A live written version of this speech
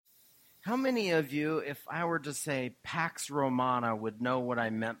How many of you, if I were to say Pax Romana, would know what I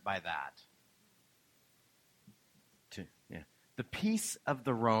meant by that? Yeah. The peace of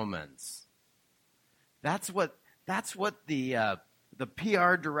the Romans. That's what the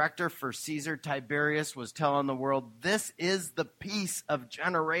PR director for Caesar Tiberius was telling the world. This is the peace of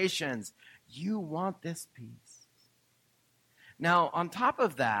generations. You want this peace. Now, on top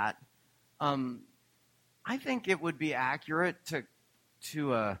of that, I think it would be accurate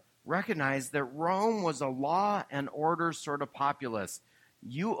to recognize that Rome was a law and order sort of populace.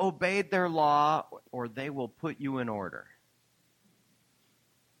 You obeyed their law, or they will put you in order.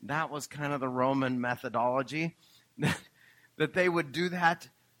 That was kind of the Roman methodology, that they would do that.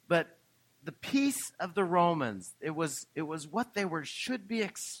 But the peace of the Romans, it was what they should be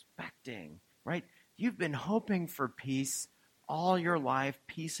expecting, right? You've been hoping for peace all your life,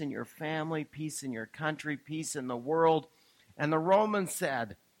 peace in your family, peace in your country, peace in the world. And the Romans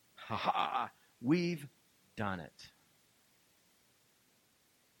said, ha ha, we've done it.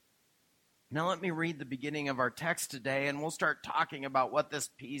 Now let me read the beginning of our text today, and we'll start talking about what this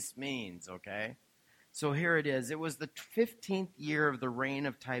peace means, okay? So here it is. It was the 15th year of the reign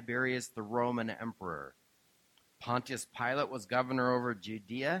of Tiberius, the Roman emperor. Pontius Pilate was governor over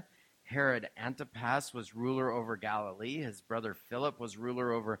Judea. Herod Antipas was ruler over Galilee. His brother Philip was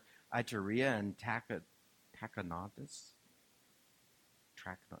ruler over Iturea and Trachonitis.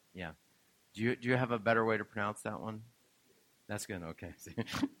 Yeah. Do you have a better way to pronounce that one? That's good. Okay.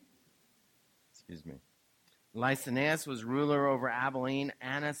 Excuse me. Lysanias was ruler over Abilene.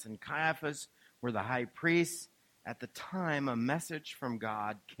 Annas and Caiaphas were the high priests. At the time, a message from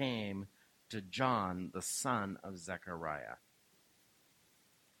God came to John, the son of Zechariah,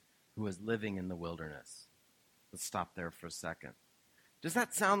 who was living in the wilderness. Let's stop there for a second. Does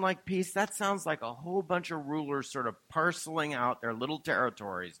that sound like peace? That sounds like a whole bunch of rulers sort of parceling out their little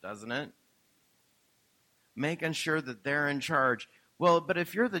territories, doesn't it? Making sure that they're in charge. Well, but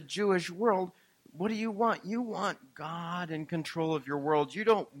if you're the Jewish world, what do you want? You want God in control of your world. You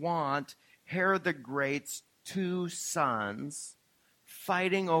don't want Herod the Great's two sons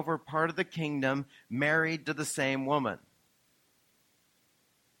fighting over part of the kingdom, married to the same woman,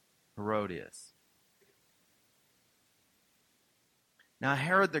 Herodias. Now,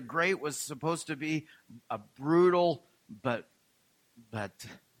 Herod the Great was supposed to be a brutal but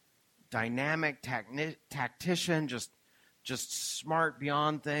dynamic tactician, just smart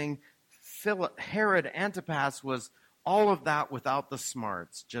beyond thing. Herod Antipas was all of that without the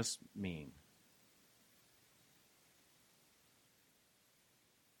smarts, just mean.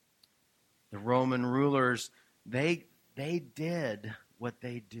 The Roman rulers, they did what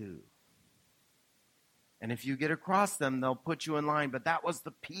they do. And if you get across them, they'll put you in line. But that was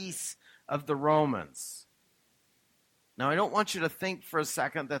the peace of the Romans. Now, I don't want you to think for a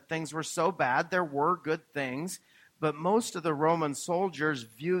second that things were so bad. There were good things. But most of the Roman soldiers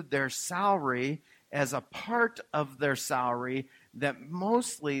viewed their salary as a part of their salary, that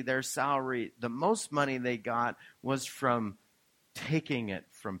mostly their salary, the most money they got was from taking it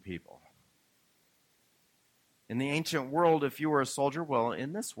from people. In the ancient world, if you were a soldier, well,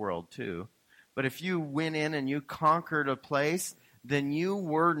 in this world too, but if you went in and you conquered a place, then you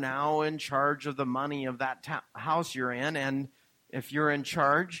were now in charge of the money of that house you're in, and if you're in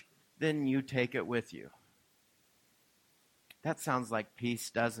charge, then you take it with you. That sounds like peace,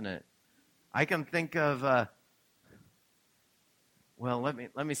 doesn't it? I can think of,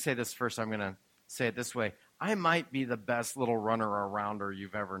 let me say this first. I'm going to say it this way. I might be the best little runner arounder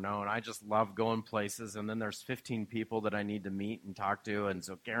you've ever known. I just love going places, and then there's 15 people that I need to meet and talk to, and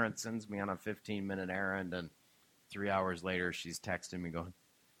so Karen sends me on a 15-minute errand, and 3 hours later she's texting me going,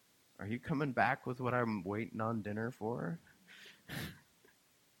 "Are you coming back with what I'm waiting on dinner for?"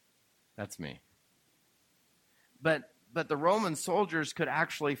 That's me. But the Roman soldiers could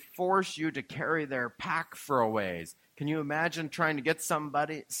actually force you to carry their pack for a ways. Can you imagine trying to get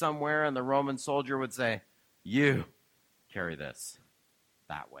somebody somewhere and the Roman soldier would say, "You carry this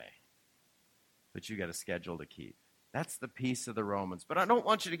that way." But you got a schedule to keep. That's the peace of the Romans. But I don't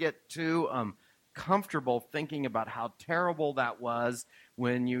want you to get too comfortable thinking about how terrible that was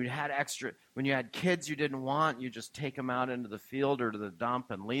when you had kids you didn't want, you just take them out into the field or to the dump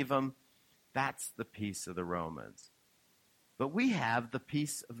and leave them. That's the peace of the Romans. But we have the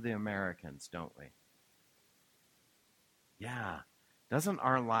peace of the Americans, don't we? Yeah. Doesn't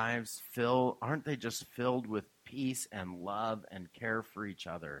our lives aren't they just filled with peace and love and care for each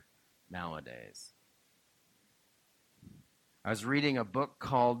other nowadays? I was reading a book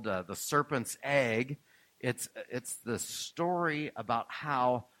called The Serpent's Egg. It's the story about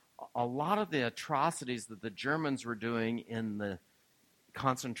how a lot of the atrocities that the Germans were doing in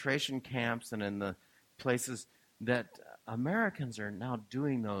concentration camps and in the places that Americans are now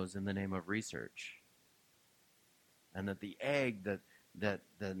doing those in the name of research. And that the egg that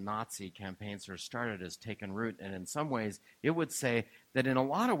the Nazi campaign sort of started has taken root. And in some ways, it would say that in a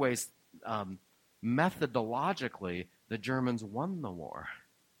lot of ways, methodologically, the Germans won the war.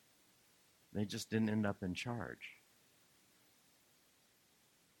 They just didn't end up in charge.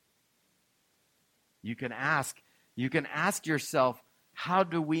 You can ask yourself, how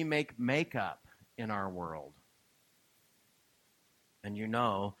do we make makeup in our world? And you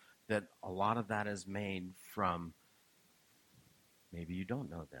know that a lot of that is made from, maybe you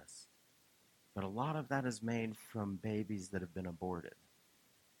don't know this, but a lot of that is made from babies that have been aborted.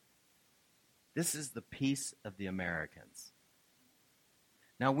 This is the peace of the Americans.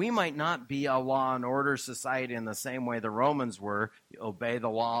 Now, we might not be a law and order society in the same way the Romans were. You obey the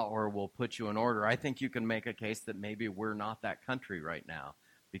law or we'll put you in order. I think you can make a case that maybe we're not that country right now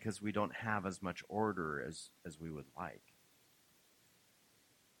because we don't have as much order as we would like.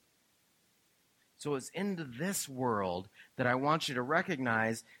 So it's into this world that I want you to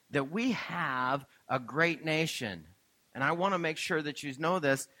recognize that we have a great nation. And I want to make sure that you know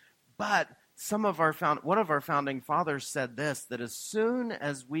this, but one of our founding fathers said this, that as soon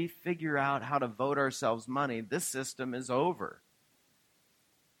as we figure out how to vote ourselves money, this system is over.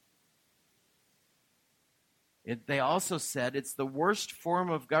 They also said it's the worst form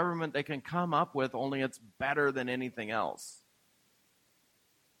of government they can come up with, only it's better than anything else.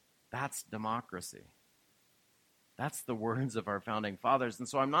 That's democracy. That's the words of our founding fathers. And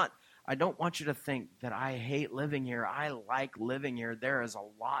so I don't want you to think that I hate living here. I like living here. There is a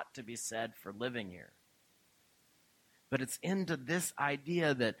lot to be said for living here. But it's into this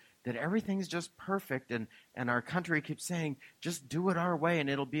idea that everything's just perfect and our country keeps saying, just do it our way and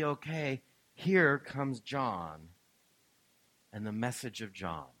it'll be okay. Here comes John and the message of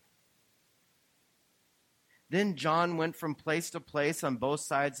John. Then John went from place to place on both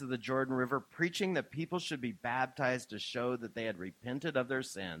sides of the Jordan River, preaching that people should be baptized to show that they had repented of their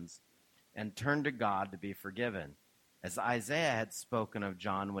sins and turned to God to be forgiven. As Isaiah had spoken of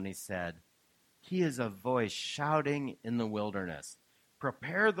John when he said, "He is a voice shouting in the wilderness,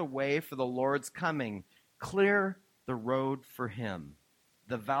 prepare the way for the Lord's coming, clear the road for him.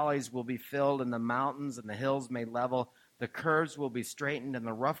 The valleys will be filled and the mountains and the hills made level. The curves will be straightened and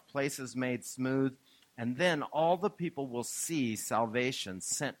the rough places made smooth. And then all the people will see salvation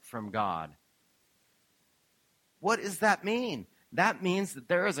sent from God." What does that mean? That means that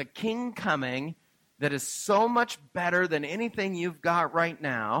there is a king coming that is so much better than anything you've got right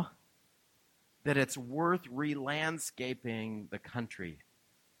now that it's worth re-landscaping the country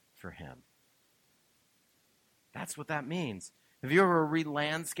for him. That's what that means. Have you ever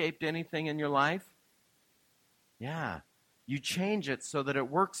re-landscaped anything in your life? Yeah. You change it so that it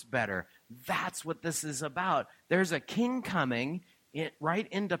works better. That's what this is about. There's a king coming right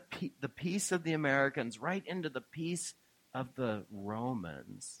into the peace of the Americans, right into the peace of the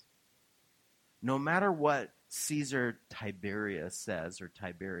Romans. No matter what Caesar Tiberius says,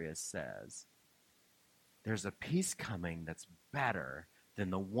 there's a peace coming that's better than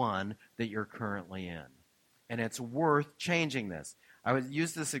the one that you're currently in. And it's worth changing this. I would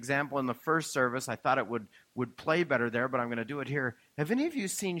use this example in the first service. I thought it would play better there, but I'm going to do it here. Have any of you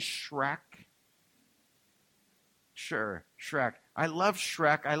seen Shrek? Sure, Shrek. I love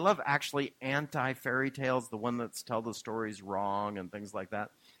Shrek. I love actually anti-fairy tales, the one that's tell the stories wrong and things like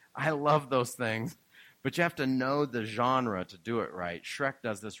that. I love those things, but you have to know the genre to do it right. Shrek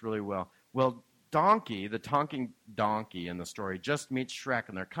does this really well. Well, Donkey, the talking donkey in the story, just meets Shrek,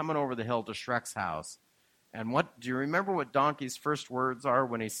 and they're coming over the hill to Shrek's house. And do you remember what Donkey's first words are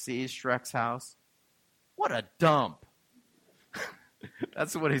when he sees Shrek's house? What a dump.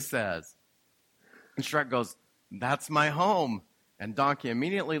 That's what he says. And Shrek goes, "That's my home." And Donkey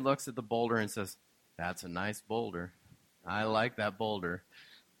immediately looks at the boulder and says, "That's a nice boulder. I like that boulder."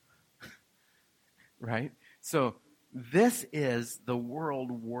 Right? So this is the world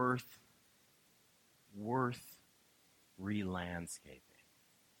worth re-landscaping.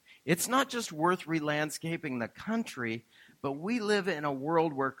 It's not just worth re-landscaping the country, but we live in a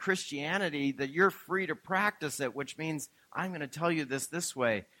world where Christianity, that you're free to practice it, which means, I'm going to tell you this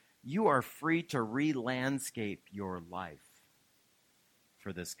way, you are free to re-landscape your life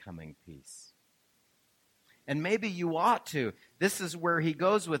for this coming peace. And maybe you ought to. This is where he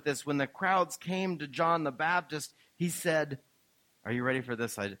goes with this. When the crowds came to John the Baptist, he said, are you ready for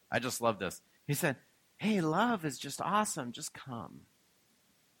this? I just love this. He said, "Hey, love is just awesome. Just come."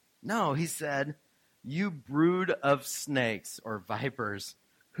 No, he said, "You brood of snakes," or vipers,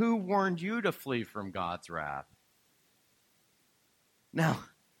 "who warned you to flee from God's wrath?" Now,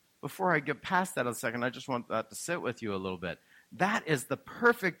 before I get past that a second, I just want that to sit with you a little bit. That is the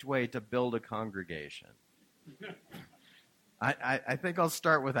perfect way to build a congregation. I think I'll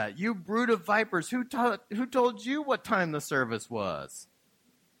start with that. You brood of vipers, who told you what time the service was?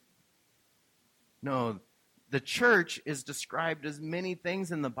 No, the church is described as many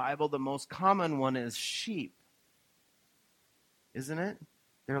things in the Bible. The most common one is sheep. Isn't it?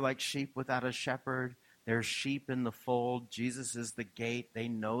 They're like sheep without a shepherd. They're sheep in the fold. Jesus is the gate. They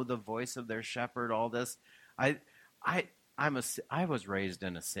know the voice of their shepherd, all this. I was raised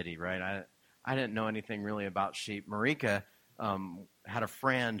in a city, right? I didn't know anything really about sheep. Marika had a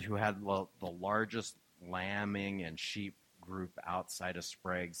friend who had the largest lambing and sheep group outside of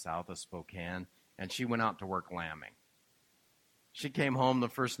Sprague, south of Spokane, and she went out to work lambing. She came home the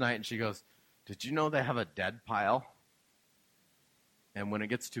first night and she goes, "Did you know they have a dead pile? And when it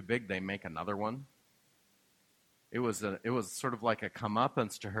gets too big, they make another one." It was sort of like a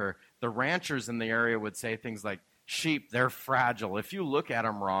comeuppance to her. The ranchers in the area would say things like, "Sheep, they're fragile. If you look at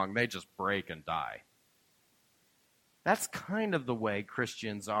them wrong, they just break and die." That's kind of the way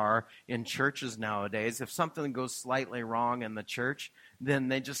Christians are in churches nowadays. If something goes slightly wrong in the church, then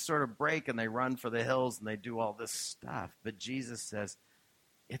they just sort of break and they run for the hills and they do all this stuff. But Jesus says,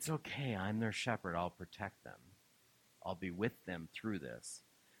 it's okay. I'm their shepherd. I'll protect them. I'll be with them through this.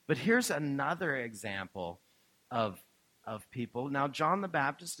 But here's another example of people. Now, John the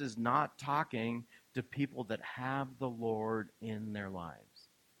Baptist is not talking to people that have the Lord in their lives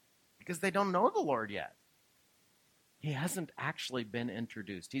because they don't know the Lord yet. He hasn't actually been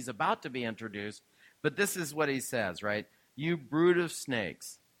introduced. He's about to be introduced, but this is what he says, right? You brood of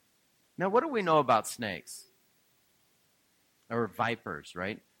snakes. Now, what do we know about snakes? Or vipers,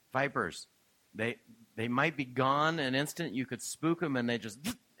 right? Vipers. They might be gone an instant. You could spook them and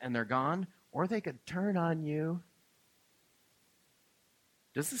they're gone. Or they could turn on you.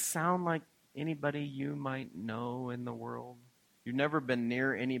 Does this sound like anybody you might know in the world? You've never been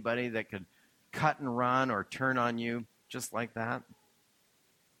near anybody that could cut and run or turn on you just like that?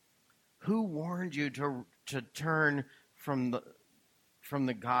 Who warned you to turn from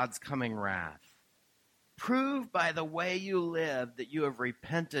the God's coming wrath? Prove by the way you live that you have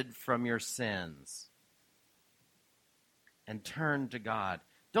repented from your sins and turn to God.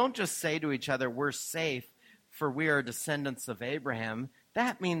 Don't just say to each other, we're safe, for we are descendants of Abraham.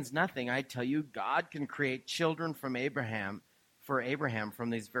 That means nothing. I tell you, God can create children from Abraham from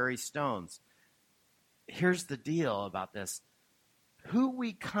these very stones. Here's the deal about this. Who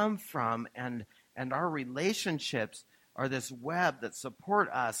we come from and our relationships are this web that support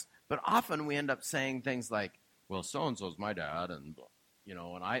us, but often we end up saying things like, well, so-and-so's my dad, and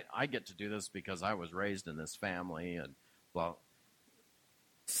I get to do this because I was raised in this family, and well,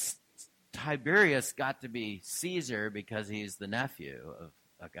 Tiberius got to be Caesar because he's the nephew of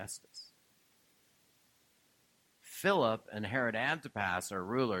Augustus. Philip and Herod Antipas are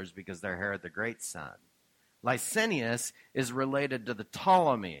rulers because they're Herod the Great's son. Licinius is related to the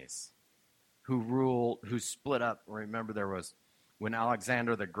Ptolemies, who split up. Remember, there was, when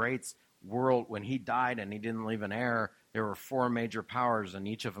Alexander the Great's world, when he died and he didn't leave an heir, there were 4 major powers, and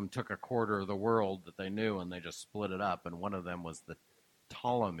each of them took a quarter of the world that they knew, and they just split it up, and one of them was the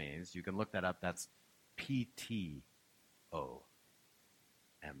Ptolemies. You can look that up. That's Ptomle.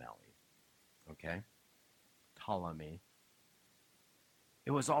 Okay? Ptolemy.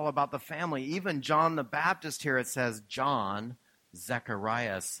 It was all about the family. Even John the Baptist here, it says John,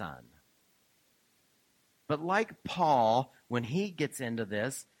 Zechariah's son. But like Paul, when he gets into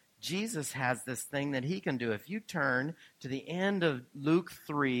this, Jesus has this thing that he can do. If you turn to the end of Luke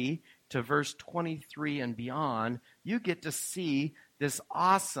 3 to verse 23 and beyond, you get to see this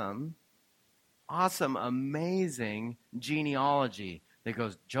awesome, amazing genealogy that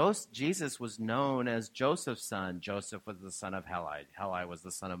goes, Jesus was known as Joseph's son. Joseph was the son of Heli. Heli was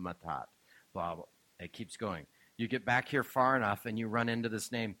the son of Matthat. Blah, blah. It keeps going. You get back here far enough and you run into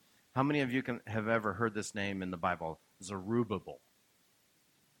this name. How many of you have ever heard this name in the Bible? Zerubbabel.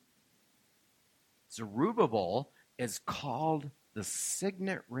 Zerubbabel is called the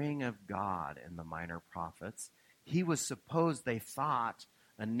signet ring of God in the Minor Prophets. He was supposed, they thought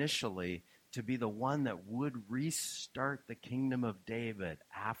initially, to be the one that would restart the kingdom of David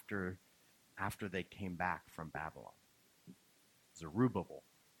after they came back from Babylon. Zerubbabel.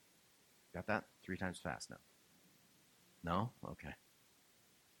 Got that? 3 times fast now. No? Okay.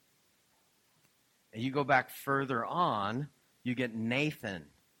 And you go back further on, you get Nathan,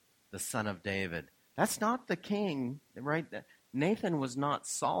 the son of David. That's not the king, right? Nathan was not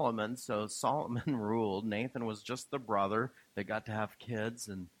Solomon, so Solomon ruled. Nathan was just the brother that got to have kids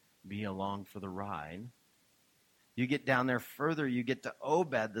and be along for the ride. You get down there further, you get to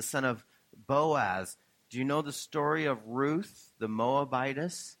Obed, the son of Boaz. Do you know the story of Ruth, the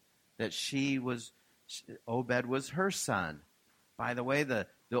Moabitess? That Obed was her son. By the way, the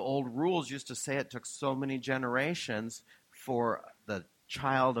old rules used to say it took so many generations for the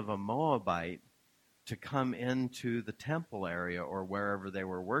child of a Moabite to come into the temple area or wherever they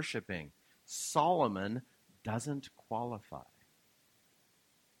were worshiping. Solomon doesn't qualify.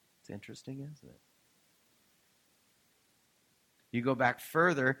 It's interesting, isn't it? You go back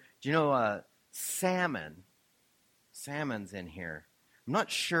further, do you know salmon? Salmon's in here. I'm not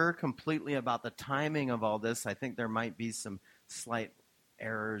sure completely about the timing of all this. I think there might be some slight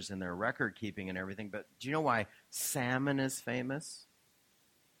errors in their record keeping and everything, but do you know why salmon is famous?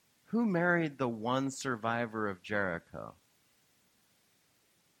 Who married the one survivor of Jericho?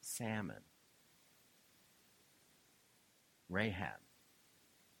 Salmon. Rahab.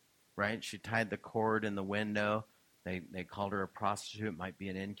 Right? She tied the cord in the window. They called her a prostitute. Might be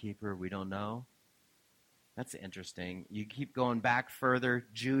an innkeeper. We don't know. That's interesting. You keep going back further.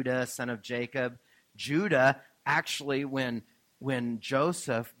 Judah, son of Jacob. Judah, actually, when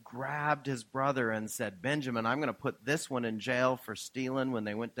Joseph grabbed his brother and said, Benjamin, I'm going to put this one in jail for stealing when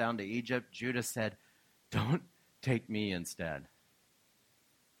they went down to Egypt, Judah said, don't take me instead.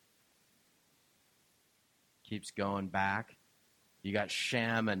 Keeps going back. You got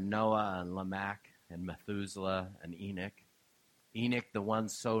Shem and Noah and Lamech and Methuselah and Enoch. Enoch, the one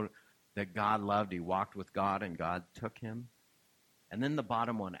that God loved, he walked with God and God took him. And then the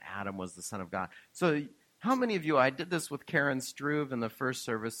bottom one, Adam, was the son of God. So how many of you, I did this with Karen Struve in the first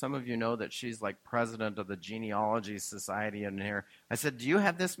service. Some of you know that she's like president of the Genealogy Society in here. I said, do you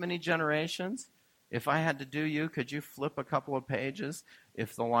have this many generations? If I had to do you, could you flip a couple of pages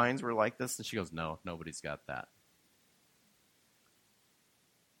if the lines were like this? And she goes, no, nobody's got that.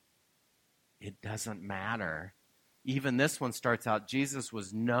 It doesn't matter. Even this one starts out, Jesus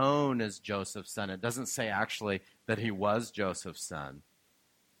was known as Joseph's son. It doesn't say actually that he was Joseph's son.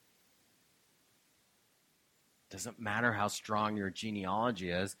 It doesn't matter how strong your genealogy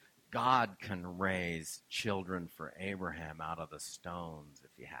is. God can raise children for Abraham out of the stones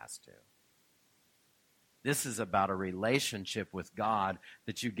if he has to. This is about a relationship with God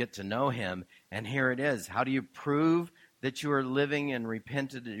that you get to know him. And here it is. How do you prove that you are living and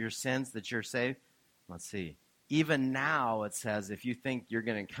repented of your sins, that you're saved? Let's see. Even now, it says, if you think you're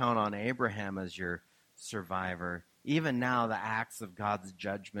going to count on Abraham as your survivor, even now the axe of God's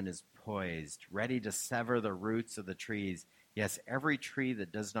judgment is poised, ready to sever the roots of the trees. Yes, every tree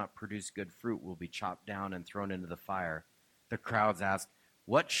that does not produce good fruit will be chopped down and thrown into the fire. The crowds ask,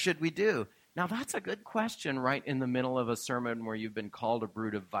 what should we do? Now, that's a good question right in the middle of a sermon where you've been called a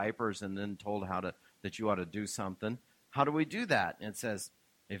brood of vipers and then told that you ought to do something. How do we do that? And it says,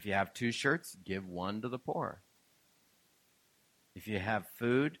 if you have 2 shirts, give one to the poor. If you have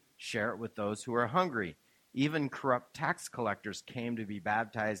food, share it with those who are hungry. Even corrupt tax collectors came to be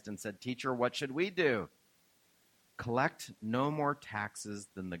baptized and said, Teacher, what should we do? Collect no more taxes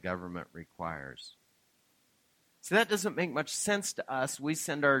than the government requires. So that doesn't make much sense to us. We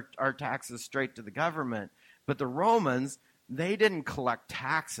send our taxes straight to the government. But the Romans, they didn't collect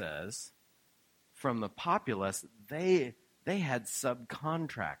taxes from the populace. They had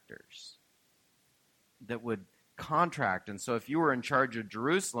subcontractors that would contract. And so if you were in charge of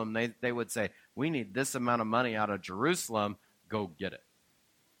Jerusalem, they would say, we need this amount of money out of Jerusalem, go get it.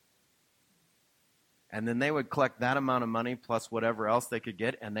 And then they would collect that amount of money plus whatever else they could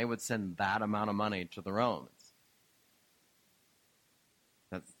get, and they would send that amount of money to the Romans.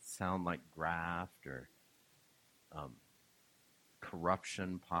 That sound like graft or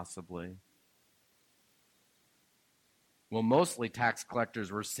corruption possibly? Well, mostly tax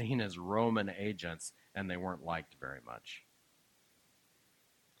collectors were seen as Roman agents, and they weren't liked very much.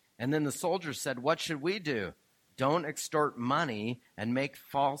 And then the soldiers said, what should we do? Don't extort money and make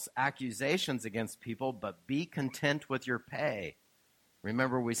false accusations against people, but be content with your pay.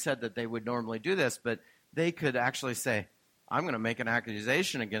 Remember, we said that they would normally do this, but they could actually say, I'm going to make an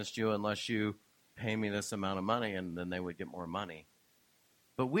accusation against you unless you pay me this amount of money, and then they would get more money.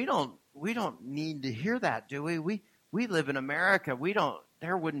 But we don't need to hear that, do we? We live in America.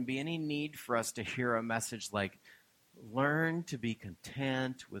 There wouldn't be any need for us to hear a message like, learn to be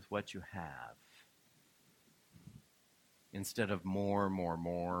content with what you have. Instead of more.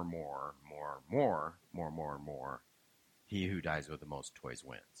 He who dies with the most toys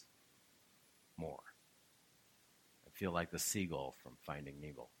wins. More. I feel like the seagull from Finding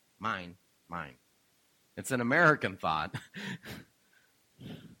Nemo. Mine. It's an American thought.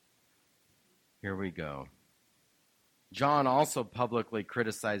 Here we go. John also publicly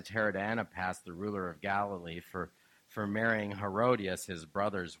criticized Herod Antipas, the ruler of Galilee, for for marrying Herodias, his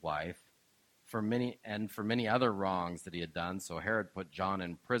brother's wife, for many other wrongs that he had done. So Herod put John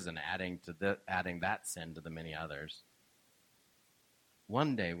in prison, adding that sin to the many others.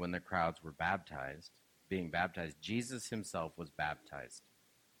 One day when the crowds were being baptized, Jesus himself was baptized.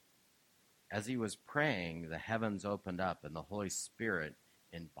 As he was praying, the heavens opened up, and the Holy Spirit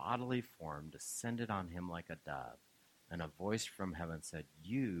in bodily form descended on him like a dove. And a voice from heaven said,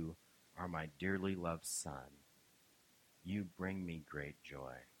 "You are my dearly loved Son. You bring me great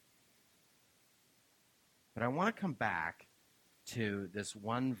joy." But I want to come back to this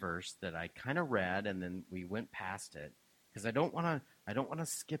one verse that I kind of read, and then we went past it, because I don't want to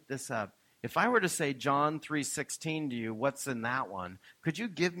skip this up. If I were to say John 3:16 to you, what's in that one? Could you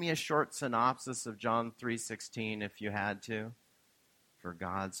give me a short synopsis of John 3:16 if you had to? For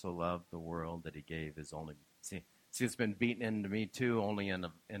God so loved the world that he gave his only. See, it's been beaten into me too, only in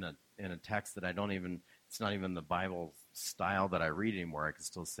a text that I don't even. It's not even the Bible style that I read anymore. I can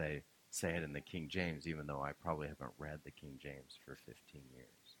still say it in the King James, even though I probably haven't read the King James for 15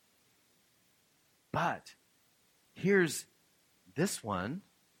 years. But here's this one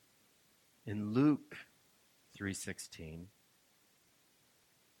in Luke 3:16.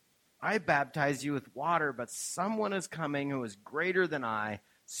 I baptize you with water, but someone is coming who is greater than I,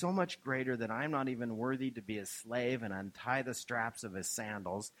 so much greater that I'm not even worthy to be his slave and untie the straps of his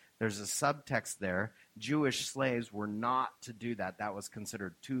sandals. There's a subtext there. Jewish slaves were not to do that. That was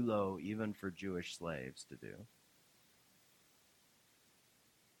considered too low even for Jewish slaves to do.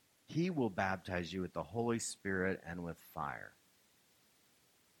 He will baptize you with the Holy Spirit and with fire.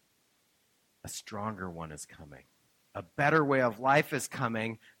 A stronger one is coming. A better way of life is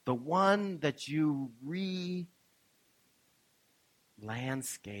coming. The one that you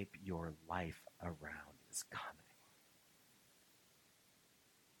landscape your life around is coming.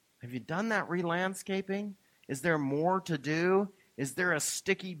 Have you done that re-landscaping? Is there more to do? Is there a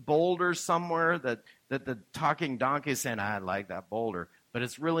sticky boulder somewhere that the talking donkey is saying, I like that boulder, but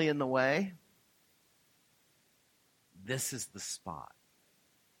it's really in the way? This is the spot.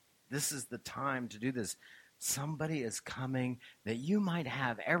 This is the time to do this. Somebody is coming that you might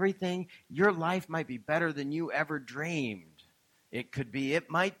have everything. Your life might be better than you ever dreamed. It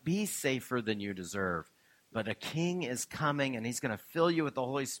might be safer than you deserve. But a king is coming, and he's going to fill you with the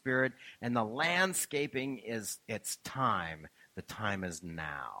Holy Spirit, and the landscaping it's time. The time is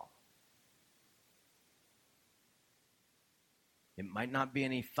now. It might not be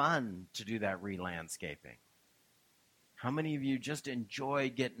any fun to do that re-landscaping. How many of you just enjoy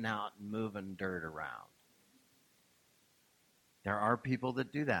getting out and moving dirt around? There are people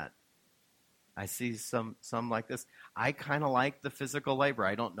that do that. I see some like this. I kind of like the physical labor.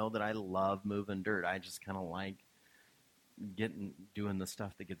 I don't know that I love moving dirt. I just kind of like doing the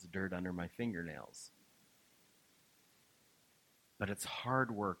stuff that gets dirt under my fingernails. But it's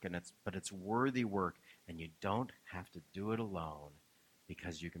hard work, but it's worthy work, and you don't have to do it alone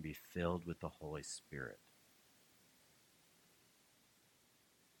because you can be filled with the Holy Spirit.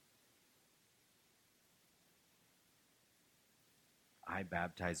 I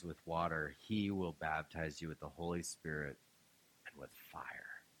baptize with water. He will baptize you with the Holy Spirit and with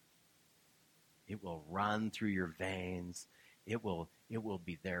fire. It will run through your veins. It will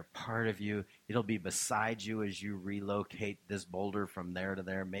be there, part of you. It'll be beside you as you relocate this boulder from there to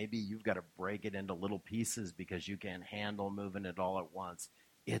there. Maybe you've got to break it into little pieces because you can't handle moving it all at once.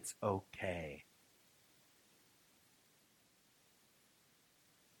 It's okay.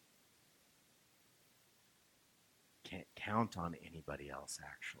 Can't count on anybody else,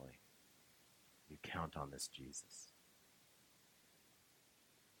 actually. You count on this Jesus.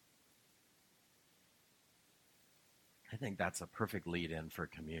 I think that's a perfect lead-in for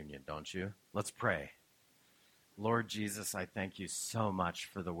communion, don't you? Let's pray. Lord Jesus, I thank you so much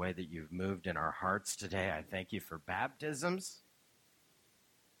for the way that you've moved in our hearts today. I thank you for baptisms.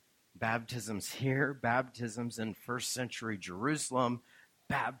 Baptisms here, baptisms in first century Jerusalem,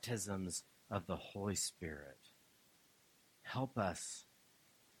 baptisms of the Holy Spirit. Help us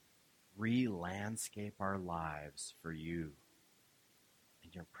re-landscape our lives for you.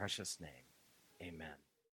 In your precious name, amen.